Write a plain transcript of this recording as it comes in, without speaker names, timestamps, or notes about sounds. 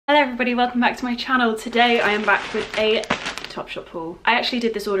Hello everybody, welcome back to my channel. Today I am back with a Topshop haul. I actually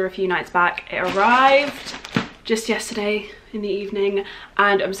did this order a few nights back. It arrived just yesterday in the evening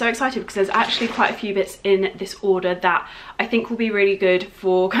and I'm so excited because there's actually quite a few bits in this order that I think will be really good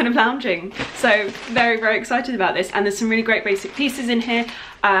for kind of lounging. So very excited about this, and there's some really great basic pieces in here.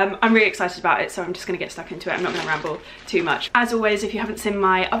 I'm really excited about it, so I'm just going to get stuck into it. I'm not going to ramble too much. As always, if you haven't seen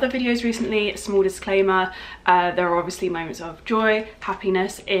my other videos recently, a small disclaimer, there are obviously moments of joy,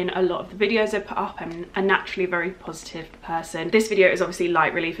 happiness in a lot of the videos I put up. I'm a naturally very positive person. This video is obviously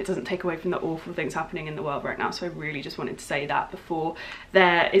light relief. It doesn't take away from the awful things happening in the world right now, so I really just wanted to say that before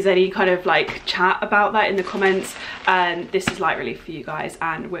there is any kind of like chat about that in the comments. This is light relief for you guys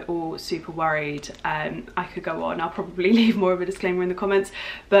and we're all super worried. I could go on, I'll probably leave more of a disclaimer in the comments,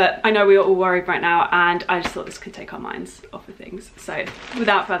 but I know we are all worried right now and I just thought this could take our minds off of things. So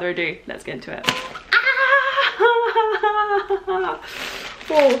without further ado, let's get into it.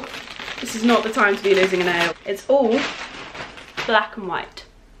 Oh, this is not the time to be losing a nail. It's all black and white.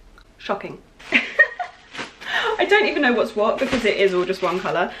 Shocking. I don't even know what's what because it is all just one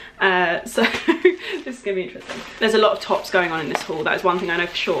colour, so this is going to be interesting. There's a lot of tops going on in this haul, that is one thing I know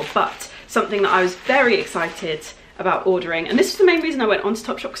for sure, but something that I was very excited about ordering, and this is the main reason I went onto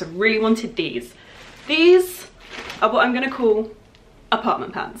Topshop, because I really wanted these. These are what I'm going to call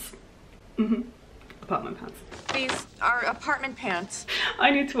apartment pants. Apartment pants. These are apartment pants. I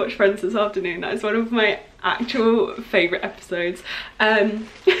need to watch Friends this afternoon. That is one of my actual favourite episodes.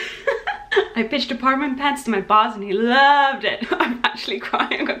 I pitched apartment pants to my boss and he loved it. I'm actually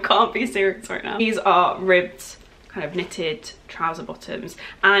crying, I can't be serious right now. These are ribbed, kind of knitted trouser bottoms,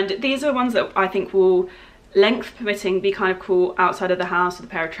 and these are ones that I think will, length permitting, be kind of cool outside of the house with a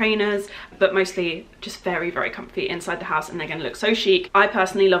pair of trainers, but mostly just very comfy inside the house, and they're gonna look so chic. I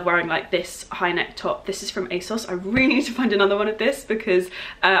personally love wearing like this high neck top. This is from ASOS. I really need to find another one of this because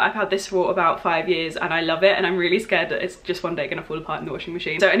I've had this for about 5 years and I love it, and I'm really scared that it's just one day gonna fall apart in the washing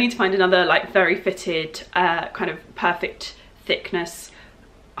machine. So I need to find another like very fitted, kind of perfect thickness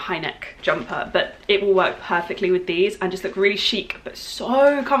high neck jumper, but it will work perfectly with these and just look really chic but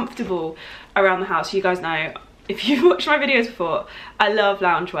so comfortable around the house. You guys know, if you've watched my videos before, I love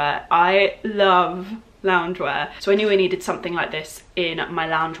loungewear. I love loungewear, so I knew I needed something like this in my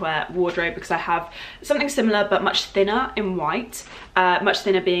loungewear wardrobe because I have something similar but much thinner in white. Much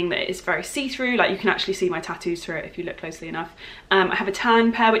thinner being that it's very see-through, like you can actually see my tattoos through it if you look closely enough. I have a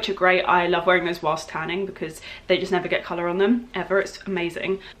tan pair which are great. I love wearing those whilst tanning because they just never get colour on them ever. It's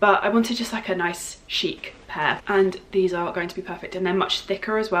amazing, but I wanted just like a nice chic pair, and these are going to be perfect, and they're much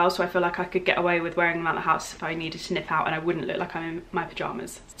thicker as well, so I feel like I could get away with wearing them out the house if I needed to nip out and I wouldn't look like I'm in my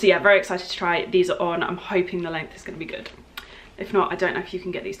pyjamas. So yeah, very excited to try these are on. I'm hoping the length is going to be good. If not, I don't know if you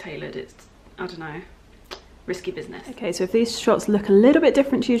can get these tailored. It's, I don't know, risky business. Okay, so if these shots look a little bit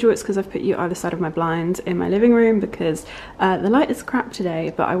different to usual, it's because I've put you either side of my blinds in my living room because the light is crap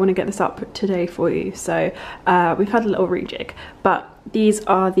today, but I want to get this up today for you. So we've had a little rejig, but these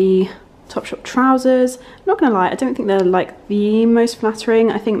are the Topshop trousers. I'm not gonna lie, I don't think they're like the most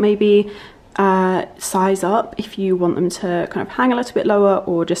flattering. I think maybe size up if you want them to kind of hang a little bit lower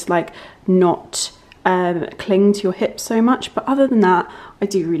or just like not cling to your hips so much, but other than that I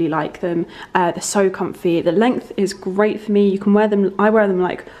do really like them. They're so comfy. The length is great for me. You can wear them, I wear them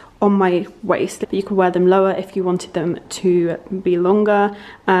like on my waist, but you could wear them lower if you wanted them to be longer,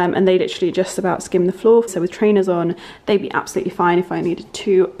 and they literally just about skim the floor. So with trainers on, they'd be absolutely fine if I needed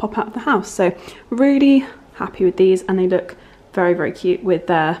to pop out of the house. So really happy with these, and they look very cute with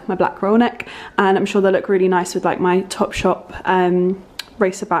my black roll neck, and I'm sure they'll look really nice with like my Topshop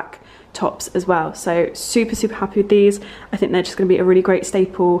racer back tops as well. So super happy with these. I think they're just going to be a really great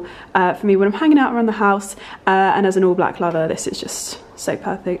staple for me when I'm hanging out around the house, and as an all black lover, this is just so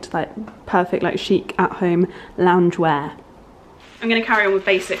perfect like chic at home loungewear. I'm going to carry on with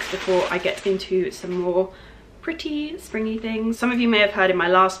basics before I get into some more pretty springy things. Some of you may have heard in my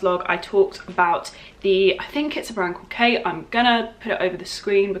last vlog I talked about the, I think it's a brand called K. I'm gonna put it over the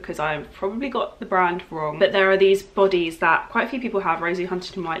screen because I've probably got the brand wrong, but there are these bodies that quite a few people have, Rosie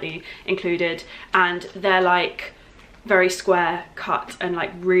Huntington Whiteley included, and they're like very square cut and like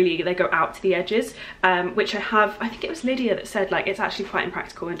really they go out to the edges, which I think it was Lydia that said like it's actually quite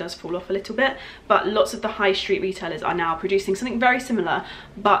impractical and does fall off a little bit, but lots of the high street retailers are now producing something very similar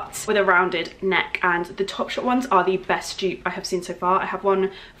but with a rounded neck, and the Topshop ones are the best dupe I have seen so far. I have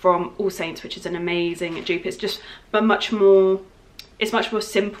one from All Saints which is an amazing dupe. It's just much more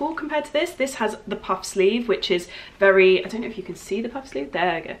simple compared to this. This has the puff sleeve, which is very, I don't know if you can see the puff sleeve,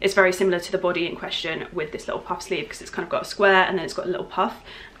 there you go. It's very similar to the body in question with this little puff sleeve because it's kind of got a square and then it's got a little puff.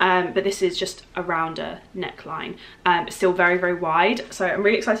 but this is just a rounder neckline, still very, very wide. So I'm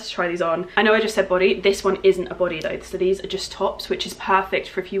really excited to try these on. I know I just said body, this one isn't a body though, so these are just tops, which is perfect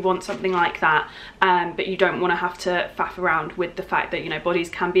for if you want something like that, but you don't want to have to faff around with the fact that, you know, bodies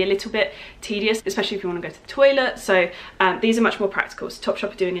can be a little bit tedious, especially if you want to go to the toilet. So these are much more practical. So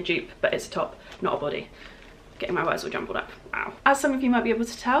Topshop are doing a dupe, but it's a top, not a body. Getting my words all jumbled up. Wow. As some of you might be able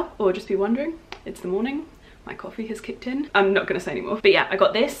to tell, or just be wondering, it's the morning. My coffee has kicked in. I'm not gonna say anymore. But yeah, I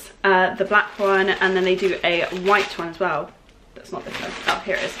got this, the black one, and then they do a white one as well. That's not this one. Oh,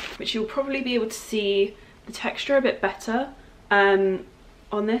 here it is. Which you'll probably be able to see the texture a bit better on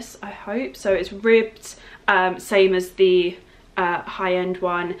this, I hope. So it's ribbed, same as the high-end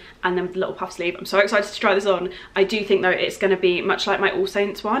one, and then with the little puff sleeve. I'm so excited to try this on. I do think though it's going to be much like my All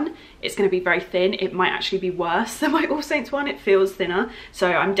Saints one. It's going to be very thin. It might actually be worse than my All Saints one. It feels thinner.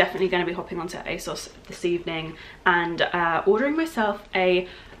 So I'm definitely going to be hopping onto ASOS this evening and ordering myself a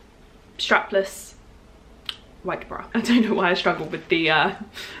strapless white bra. I don't know why I struggled with the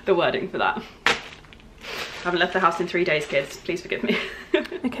wording for that. I haven't left the house in 3 days, kids. Please forgive me.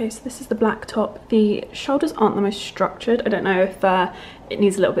 Okay, so this is the black top. The shoulders aren't the most structured. I don't know if it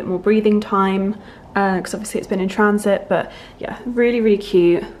needs a little bit more breathing time, because obviously it's been in transit, but yeah, really, really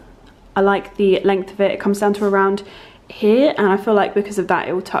cute. I like the length of it. It comes down to around here, and I feel like because of that,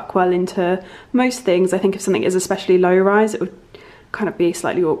 it will tuck well into most things. I think if something is especially low rise, it would kind of be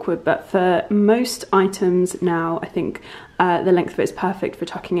slightly awkward, but for most items now, I think the length of it is perfect for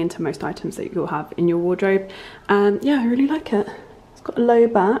tucking into most items that you'll have in your wardrobe. Yeah, I really like it. It's got a low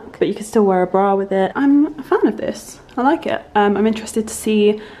back, but you can still wear a bra with it. I'm a fan of this. I like it. I'm interested to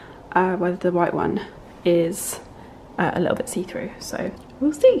see whether the white one is a little bit see-through, so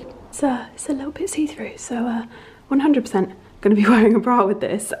we'll see. It's a little bit see-through, so 100% going to be wearing a bra with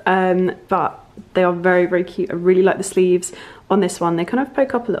this, but they are very, very cute. I really like the sleeves on this one. They kind of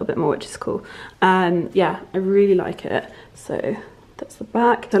poke up a little bit more, which is cool. Yeah, I really like it. So that's the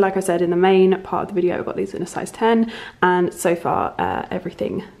back. So like I said, in the main part of the video, I got these in a size 10, and so far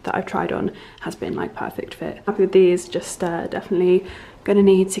everything that I've tried on has been like perfect fit. Happy with these, just definitely gonna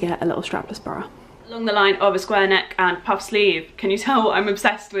need to get a little strapless bra. Along the line of a square neck and puff sleeve. Can you tell what I'm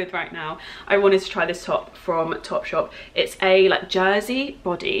obsessed with right now? I wanted to try this top from Topshop. It's a like jersey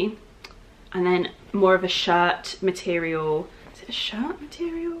body, and then more of a shirt material. Is it a shirt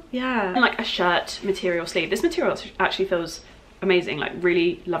material? Yeah, and like a shirt material sleeve. This material actually feels amazing, like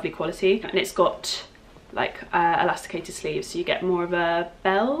really lovely quality, and it's got like elasticated sleeves, so you get more of a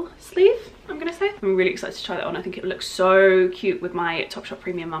bell sleeve, I'm gonna say. I'm really excited to try that on. I think it would look so cute with my Topshop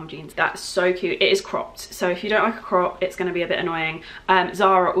premium mum jeans. That's so cute. It is cropped, so if you don't like a crop, it's gonna be a bit annoying.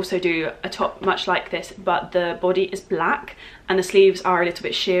 Zara also do a top much like this, but the body is black and the sleeves are a little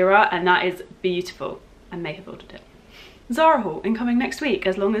bit sheerer, and that is beautiful. I may have ordered it. Zara haul incoming next week,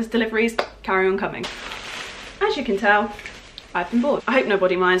 as long as deliveries carry on coming. As you can tell, I've been bored. I hope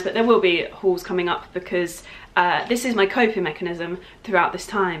nobody minds, but there will be hauls coming up because this is my coping mechanism throughout this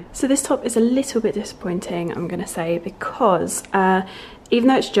time. So this top is a little bit disappointing, I'm gonna say, because even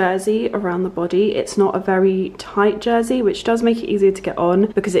though it's jersey around the body, it's not a very tight jersey, which does make it easier to get on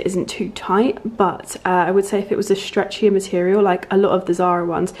because it isn't too tight. But I would say if it was a stretchier material, like a lot of the Zara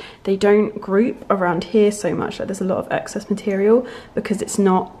ones, they don't group around here so much. Like there's a lot of excess material because it's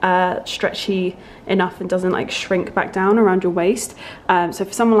not stretchy enough and doesn't like shrink back down around your waist. So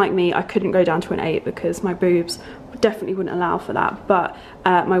for someone like me, I couldn't go down to an 8 because my boobs definitely wouldn't allow for that. But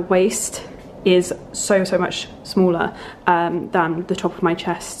my waist is so much smaller than the top of my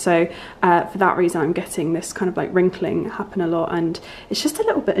chest, so for that reason I'm getting this kind of like wrinkling happen a lot, and it's just a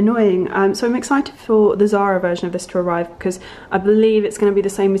little bit annoying. So I'm excited for the Zara version of this to arrive because I believe it's going to be the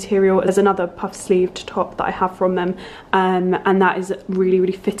same material as another puff sleeved top that I have from them, and that is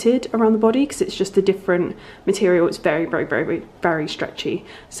really fitted around the body because it's just a different material. It's very stretchy,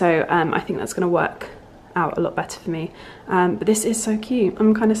 so I think that's going to work out a lot better for me. But this is so cute.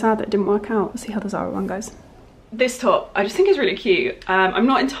 I'm kind of sad that it didn't work out. We'll see how the Zara one goes. This top I just think is really cute. I'm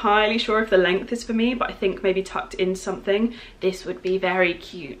not entirely sure if the length is for me, but I think maybe tucked in something this would be very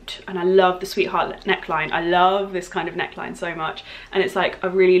cute. And I love the sweetheart neckline. I love this kind of neckline so much, and it's like a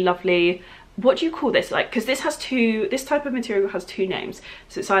really lovely, what do you call this, like, because this has this type of material has two names,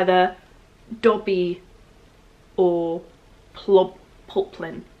 so it's either Dobby or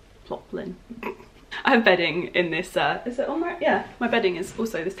Ploplin. I have bedding in this, is it on right? Yeah, my bedding is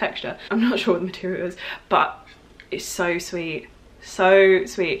also this texture. I'm not sure what the material is, but it's so sweet, so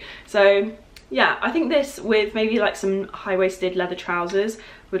sweet. So yeah, I think this with maybe like some high-waisted leather trousers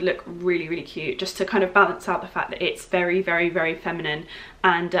would look really cute, just to kind of balance out the fact that it's very feminine.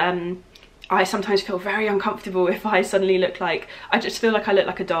 And I sometimes feel very uncomfortable if I suddenly look like, I just feel like I look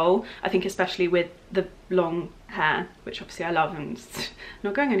like a doll. I think especially with the long hair, which obviously I love and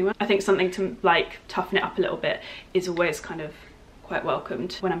not going anywhere. I think something to like toughen it up a little bit is always kind of quite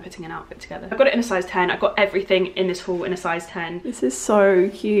welcomed when I'm putting an outfit together. I've got it in a size 10. I've got everything in this haul in a size 10. This is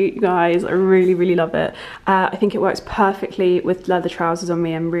so cute, you guys. I really love it. I think it works perfectly with leather trousers on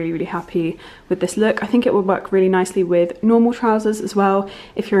me. I'm really happy with this look. I think it would work really nicely with normal trousers as well.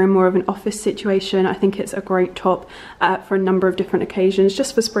 If you're in more of an office situation, I think it's a great top for a number of different occasions,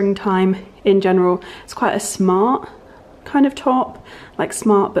 just for springtime in general. It's quite a smart kind of top, like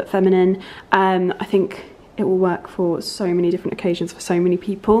smart but feminine. I think it will work for so many different occasions for so many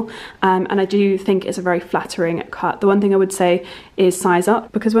people, and I do think it's a very flattering cut. The one thing I would say is size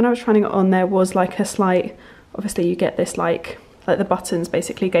up, because when I was trying it on there was like a slight, obviously you get this like the buttons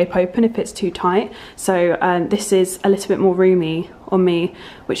basically gape open if it's too tight, so this is a little bit more roomy on me,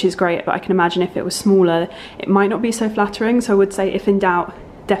 which is great, but I can imagine if it was smaller it might not be so flattering, so I would say if in doubt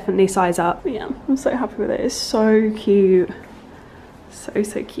definitely size up. But yeah, I'm so happy with it. It's so cute,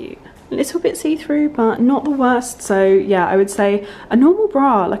 so cute. A little bit see-through but not the worst, so yeah, I would say a normal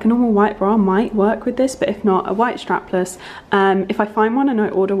bra, like a normal white bra might work with this, but if not, a white strapless. If I find one and I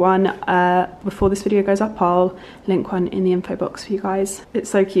order one before this video goes up, I'll link one in the info box for you guys. It's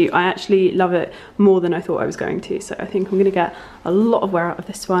so cute. I actually love it more than I thought I was going to, so I think I'm gonna get a lot of wear out of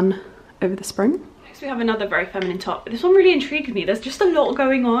this one over the spring. Next we have another very feminine top. This one really intrigued me. There's just a lot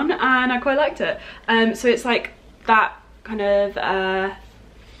going on and I quite liked it. So it's like that kind of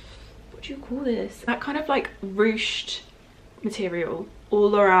what do you call this? That kind of like ruched material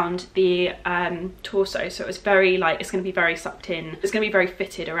all around the torso, so it's very like, it's going to be very sucked in, it's going to be very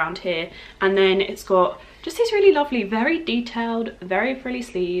fitted around here, and then it's got just these really lovely, very detailed, very frilly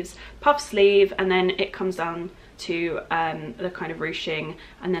sleeves, puff sleeve, and then it comes down to the kind of ruching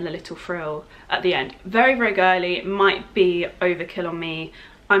and then a little frill at the end. Very girly. It might be overkill on me,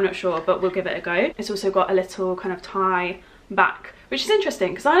 I'm not sure, but we'll give it a go. It's also got a little kind of tie back, which is interesting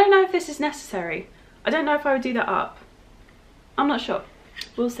because I don't know if this is necessary. I don't know if I would do that up. I'm not sure.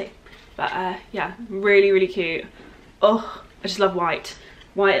 We'll see. But yeah, really cute. Oh, I just love white.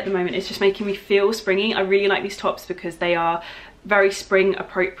 White at the moment is just making me feel springy. I really like these tops because they are very spring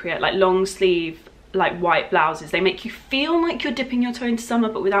appropriate, like long sleeve, like white blouses. They make you feel like you're dipping your toe into summer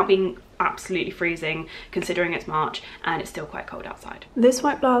but without being absolutely freezing, considering it's March and it's still quite cold outside. This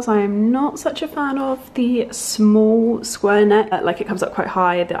white blouse I am not such a fan of. The small square neck, like it comes up quite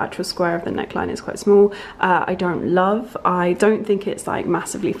high, the actual square of the neckline is quite small. I don't love. I don't think it's like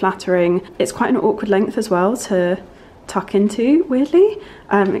massively flattering. It's quite an awkward length as well to tuck into, weirdly.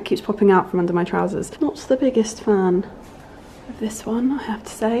 It keeps popping out from under my trousers. Not the biggest fan of this one, I have to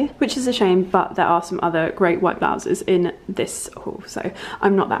say, which is a shame, but there are some other great white blouses in this haul, so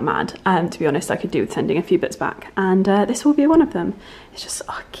I'm not that mad. To be honest, I could do with sending a few bits back, and this will be one of them. It's just,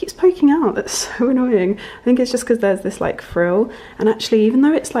 oh, it keeps poking out. That's so annoying. I think it's just because there's this like frill, and actually even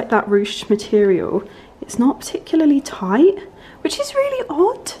though it's like that ruched material, it's not particularly tight, which is really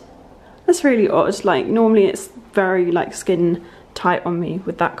odd. That's really odd. Like normally it's very like skin tight on me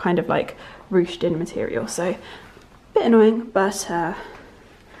with that kind of like ruched in material, so bit annoying, but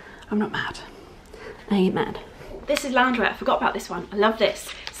I'm not mad. I ain't mad. This is loungewear. I forgot about this one. I love this.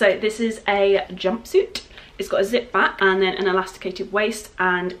 So this is a jumpsuit. It's got a zip back and then an elasticated waist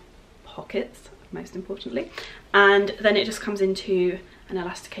and pockets, most importantly. And then it just comes into an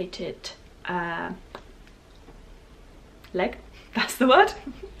elasticated leg. That's the word.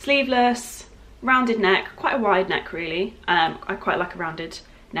 Sleeveless, rounded neck, quite a wide neck really. I quite like a rounded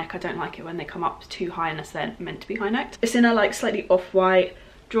neck. I don't like it when they come up too high unless they're meant to be high necked. It's in a like slightly off-white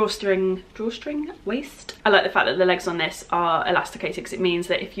drawstring waist. I like the fact that the legs on this are elasticated because it means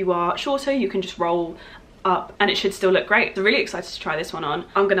that if you are shorter you can just roll up and it should still look great. I'm really excited to try this one on.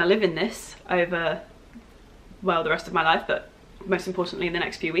 I'm gonna live in this over, well, the rest of my life, but most importantly in the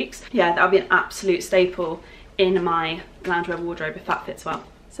next few weeks. Yeah, that'll be an absolute staple in my loungewear wardrobe if that fits well.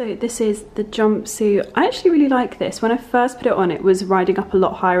 So this is the jumpsuit. I actually really like this. When I first put it on, it was riding up a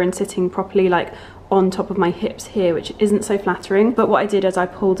lot higher and sitting properly like on top of my hips here, which isn't so flattering. But what I did is I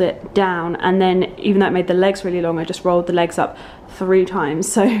pulled it down, and then even though it made the legs really long, I just rolled the legs up 3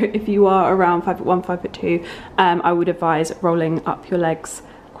 times. So if you are around 5'1", 5'2", I would advise rolling up your legs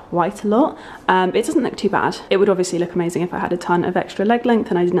quite a lot. It doesn't look too bad. It would obviously look amazing if I had a ton of extra leg length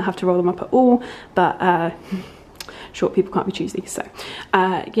and I didn't have to roll them up at all, but short people can't be choosy. So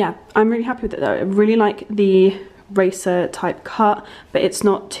yeah, I'm really happy with it though. I really like the racer type cut, but it's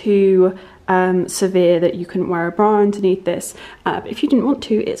not too severe that you couldn't wear a bra underneath this, but if you didn't want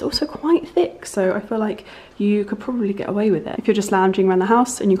to, it's also quite thick, so I feel like you could probably get away with it. If you're just lounging around the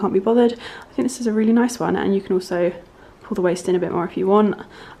house and you can't be bothered, I think this is a really nice one, and you can also pull the waist in a bit more if you want.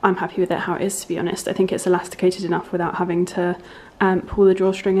 I'm happy with it how it is, to be honest. I think it's elasticated enough without having to pull the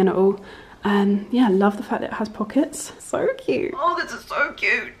drawstring in at all. Yeah, I love the fact that it has pockets. So cute. Oh, this is so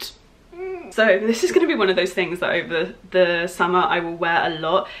cute. So this is going to be one of those things that over the summer I will wear a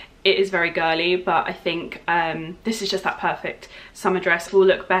lot. It is very girly, but I think this is just that perfect summer dress. Will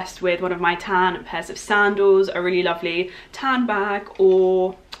look best with one of my tan pairs of sandals, a really lovely tan bag,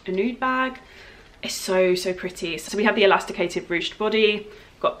 or a nude bag. It's so pretty. So we have the elasticated ruched body,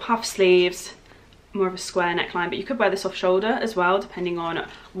 got puff sleeves, more of a square neckline, but you could wear this off shoulder as well, depending on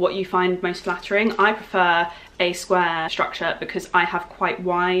what you find most flattering. I prefer a square structure because I have quite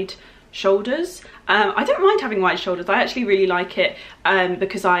wide shoulders. I don't mind having wide shoulders. I actually really like it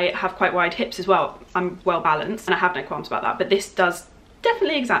because I have quite wide hips as well. I'm well balanced and I have no qualms about that, but this does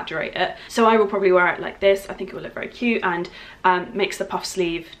definitely exaggerate it. So I will probably wear it like this. I think it will look very cute, and makes the puff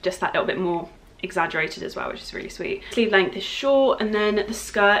sleeve just that little bit more exaggerated as well, which is really sweet. Sleeve length is short, and then the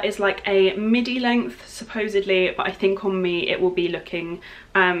skirt is like a midi length supposedly, but I think on me it will be looking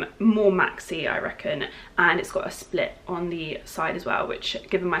more maxi, I reckon, and it's got a split on the side as well, which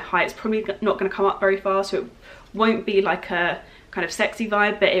given my height is probably not going to come up very far, so it won't be like a kind of sexy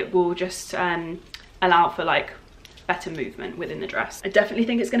vibe, but it will just allow for like better movement within the dress. I definitely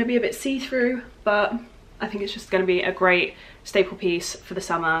think it's going to be a bit see-through, but I think it's just going to be a great staple piece for the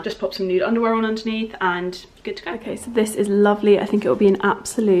summer. Just pop some nude underwear on underneath and good to go. Okay, so this is lovely. I think it will be an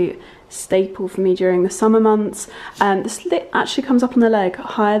absolute staple for me during the summer months. The slit actually comes up on the leg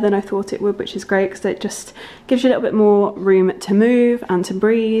higher than I thought it would, which is great because it just gives you a little bit more room to move and to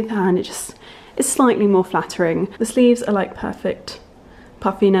breathe, and it just is slightly more flattering. The sleeves are like perfect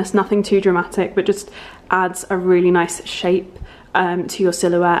puffiness, nothing too dramatic, but just adds a really nice shape to your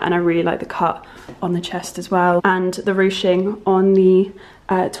silhouette, and I really like the cut on the chest as well, and the ruching on the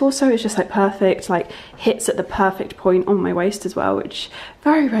torso is just like perfect, like hits at the perfect point on my waist as well, which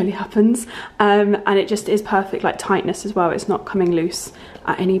very rarely happens, and it just is perfect like tightness as well. It's not coming loose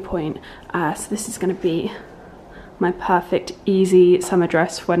at any point, so this is going to be my perfect easy summer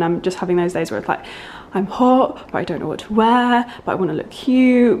dress when I'm just having those days where it's like I'm hot but I don't know what to wear, but I want to look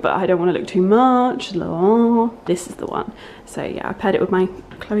cute but I don't want to look too much. This is the one. So yeah, I paired it with my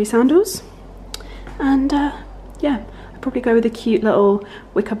Chloe sandals, and yeah, I'd probably go with a cute little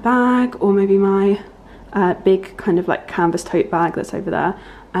wicker bag, or maybe my big kind of like canvas tote bag that's over there.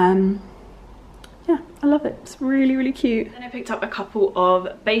 Yeah, I love it. It's really cute. Then I picked up a couple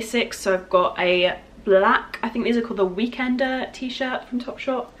of basics. So I've got a black, I think these are called the Weekender t-shirt from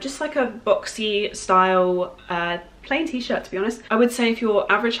Topshop. Just like a boxy style plain t-shirt, to be honest. I would say if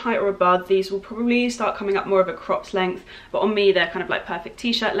you're average height or above, these will probably start coming up more of a cropped length, but on me they're kind of like perfect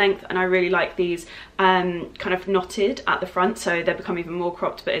t-shirt length, and I really like these kind of knotted at the front, so they become even more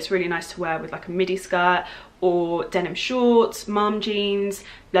cropped, but it's really nice to wear with like a midi skirt or denim shorts, mum jeans,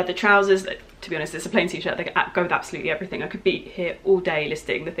 leather trousers. To be honest, it's a plain t-shirt, they go with absolutely everything. I could be here all day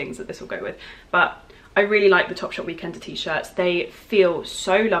listing the things that this will go with, but I really like the Topshop Weekender t-shirts. They feel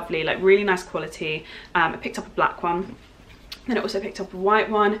so lovely, like really nice quality. I picked up a black one, then I also picked up a white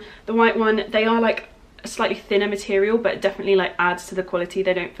one. The white one, they are like a slightly thinner material, but it definitely like adds to the quality.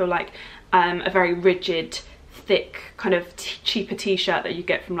 They don't feel like a very rigid, thick kind of cheaper t-shirt that you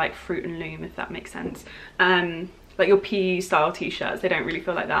get from like Fruit and Loom, if that makes sense. Like your PE style t-shirts, they don't really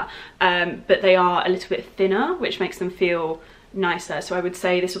feel like that, but they are a little bit thinner, which makes them feel nicer. So I would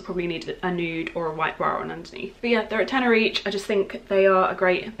say this will probably need a nude or a white bra on underneath. But yeah, they're a tenner each. I just think they are a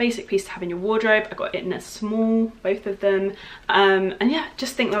great basic piece to have in your wardrobe. I got it in a small, both of them, and yeah,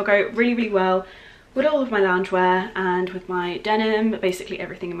 just think they'll go really well with all of my loungewear and with my denim, basically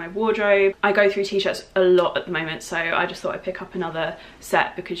everything in my wardrobe. I go through t-shirts a lot at the moment, so I just thought I'd pick up another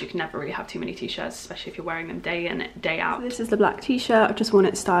set because you can never really have too many t-shirts, especially if you're wearing them day in, day out. So this is the black t-shirt. I've just worn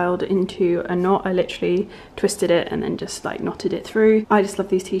it styled into a knot. I literally twisted it and then just like knotted it through. I just love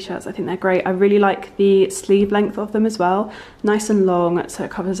these t-shirts. I think they're great. I really like the sleeve length of them as well. Nice and long, so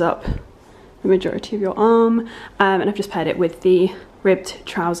it covers up the majority of your arm, and I've just paired it with the ribbed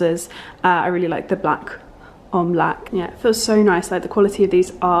trousers. I really like the black on black. Yeah, it feels so nice. Like the quality of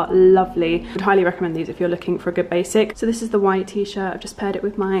these are lovely. I would highly recommend these if you're looking for a good basic. So this is the white t-shirt. I've just paired it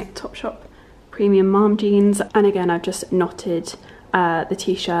with my Topshop premium mom jeans, and again I've just knotted the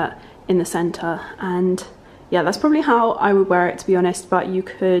t-shirt in the center, and yeah, that's probably how I would wear it, to be honest, but you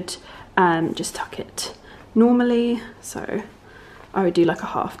could just tuck it normally. So I would do like a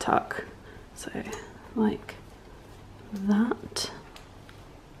half tuck, so like that.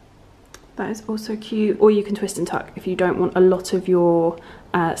 That is also cute. Or you can twist and tuck if you don't want a lot of your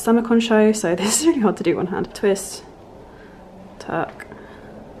stomach on show. So this is really hard to do one hand. Twist, tuck,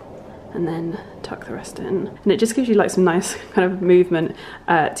 and then tuck the rest in. And it just gives you like some nice kind of movement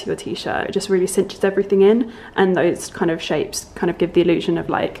to your t-shirt. It just really cinches everything in, and those kind of shapes kind of give the illusion of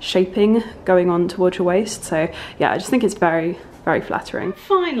like shaping going on towards your waist. So yeah, I just think it's very, very flattering.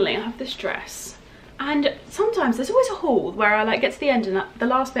 Finally, I have this dress. And sometimes there's always a haul where I like get to the end and the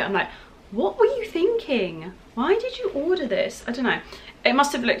last bit I'm like, what were you thinking? Why did you order this? I don't know. It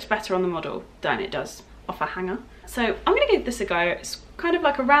must have looked better on the model than it does off a hanger. So I'm gonna give this a go. It's kind of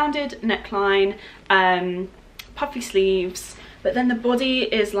like a rounded neckline, puffy sleeves, but then the body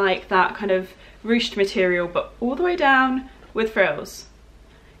is like that kind of ruched material, but all the way down with frills.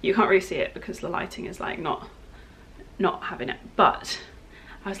 You can't really see it because the lighting is like not having it, but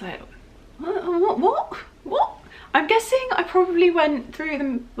I was like, what? I'm guessing I probably went through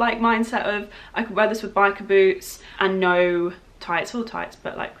the like mindset of I could wear this with biker boots and no tights, or tights,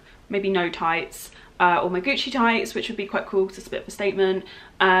 but like maybe no tights, or my Gucci tights, which would be quite cool because it's a bit of a statement.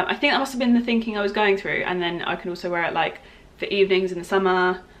 I think that must have been the thinking I was going through, and then I can also wear it like for evenings in the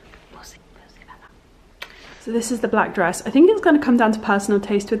summer. We'll see about that. So this is the black dress. I think it's going to come down to personal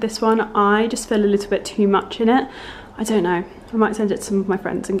taste with this one. I just feel a little bit too much in it. I don't know. I might send it to some of my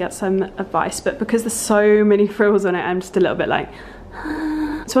friends and get some advice, but because there's so many frills on it, I'm just a little bit like,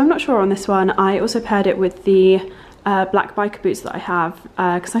 so I'm not sure on this one. I also paired it with the black biker boots that I have,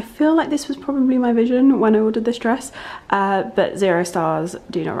 because I feel like this was probably my vision when I ordered this dress, but 0 stars,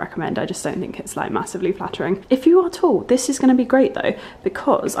 do not recommend. I just don't think it's like massively flattering. If you are tall, this is going to be great though,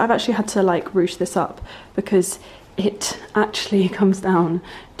 because I've actually had to like ruche this up because it actually comes down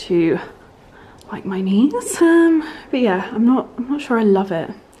to like my knees. But yeah, I'm not sure I love it.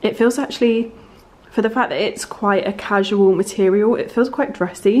 It feels actually, for the fact that it's quite a casual material, it feels quite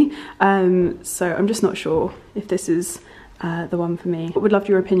dressy. So I'm just not sure if this is the one for me. I would love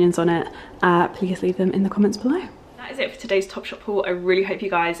your opinions on it. Please leave them in the comments below. That is it for today's Topshop haul. I really hope you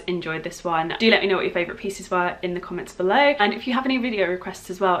guys enjoyed this one. Do let me know what your favourite pieces were in the comments below. And if you have any video requests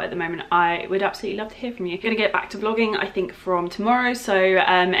as well at the moment, I would absolutely love to hear from you. I'm going to get back to vlogging, I think, from tomorrow. So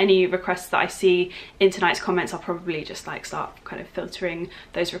any requests that I see in tonight's comments, I'll probably just like start kind of filtering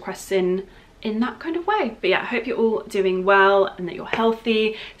those requests in that kind of way. But yeah, I hope you're all doing well and that you're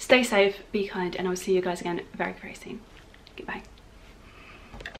healthy. Stay safe, be kind, and I'll see you guys again very, very soon. Goodbye.